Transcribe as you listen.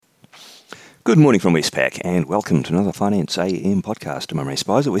Good morning from Westpac and welcome to another Finance AM podcast. I'm Ray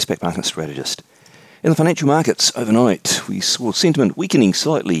Spicer, Westpac Market Strategist. In the financial markets overnight, we saw sentiment weakening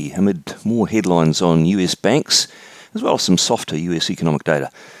slightly amid more headlines on US banks, as well as some softer US economic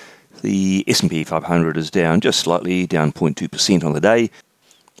data. The S&P 500 is down just slightly, down 0.2% on the day.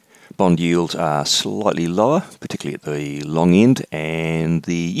 Bond yields are slightly lower, particularly at the long end, and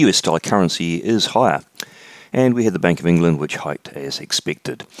the US dollar currency is higher. And we had the Bank of England, which hiked as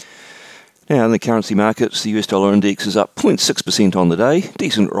expected. Now, in the currency markets, the US dollar index is up 0.6% on the day.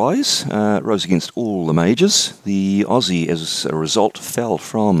 Decent rise, rose against all the majors. The Aussie, as a result, fell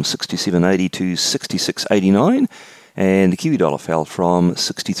from 67.80 to 66.89, and the Kiwi dollar fell from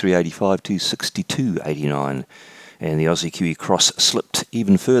 63.85 to 62.89. And the Aussie Kiwi cross slipped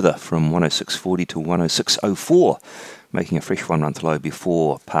even further from 106.40 to 106.04, making a fresh one-month low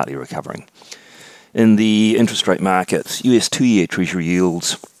before partly recovering. In the interest rate markets, US 2-year Treasury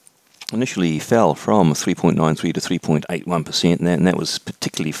yields initially fell from 3.93 to 3.81%, and that was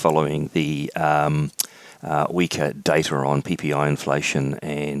particularly following the weaker data on PPI inflation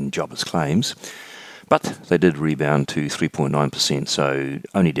and jobless claims. But they did rebound to 3.9%, so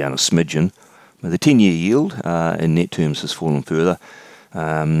only down a smidgen. The 10-year yield in net terms has fallen further.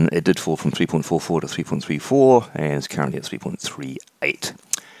 It did fall from 3.44 to 3.34, and it's currently at 3.38.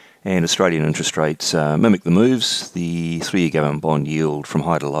 And Australian interest rates mimic the moves. The 3-year government bond yield from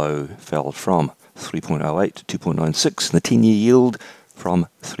high to low fell from 3.08 to 2.96, and the 10-year yield from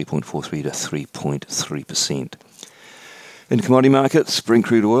 3.43 to 3.3%. In commodity markets, Brent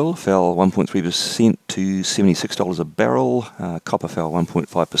crude oil fell 1.3% to $76 a barrel. Copper fell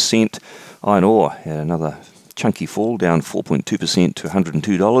 1.5%. Iron ore had another chunky fall, down 4.2% to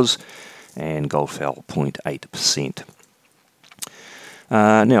 $102, and gold fell 0.8%.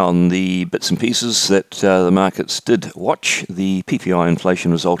 Now, on the bits and pieces that the markets did watch, the PPI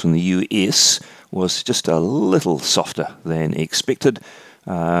inflation result in the US was just a little softer than expected.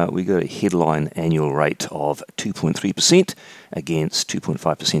 We got a headline annual rate of 2.3% against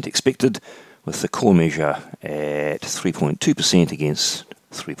 2.5% expected, with the core measure at 3.2% against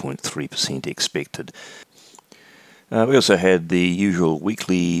 3.3% expected. We also had the usual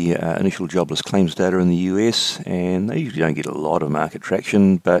weekly initial jobless claims data in the US, and they usually don't get a lot of market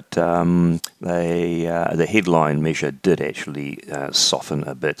traction, but the headline measure did actually soften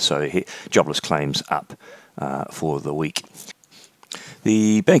a bit, so jobless claims up for the week.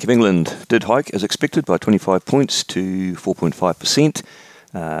 The Bank of England did hike as expected by 25 points to 4.5%.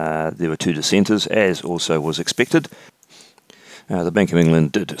 There were two dissenters, as also was expected. The Bank of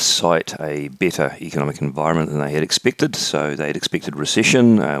England did cite a better economic environment than they had expected, so they had expected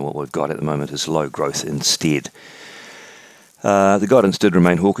recession. What we've got at the moment is low growth instead. The guidance did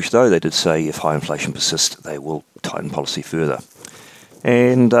remain hawkish, though. They did say if high inflation persists, they will tighten policy further.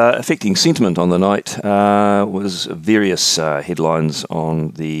 And affecting sentiment on the night was various headlines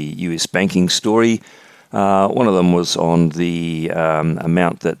on the US banking story. One of them was on the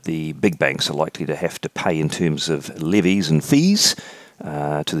amount that the big banks are likely to have to pay in terms of levies and fees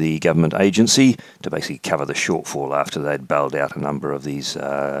to the government agency to basically cover the shortfall after they'd bailed out a number of these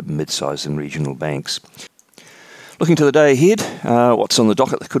mid-sized and regional banks. Looking to the day ahead, what's on the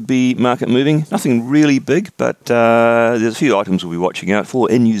docket that could be market moving? Nothing really big, but there's a few items we'll be watching out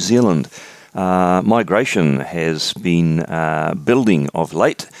for. In New Zealand, migration has been building of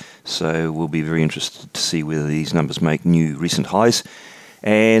late, so we'll be very interested to see whether these numbers make new recent highs.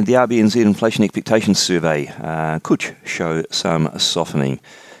 And the RBNZ Inflation Expectations Survey could show some softening.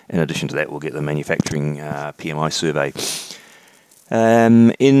 In addition to that, we'll get the Manufacturing PMI Survey.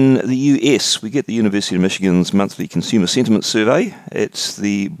 In the US, we get the University of Michigan's monthly Consumer Sentiment Survey. It's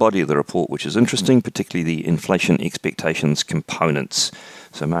the body of the report which is interesting, particularly the inflation expectations components.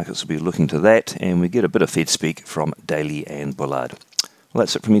 So markets will be looking to that, and we get a bit of Fed speak from Daly and Bullard. Well,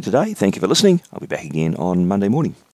 that's it from me today. Thank you for listening. I'll be back again on Monday morning.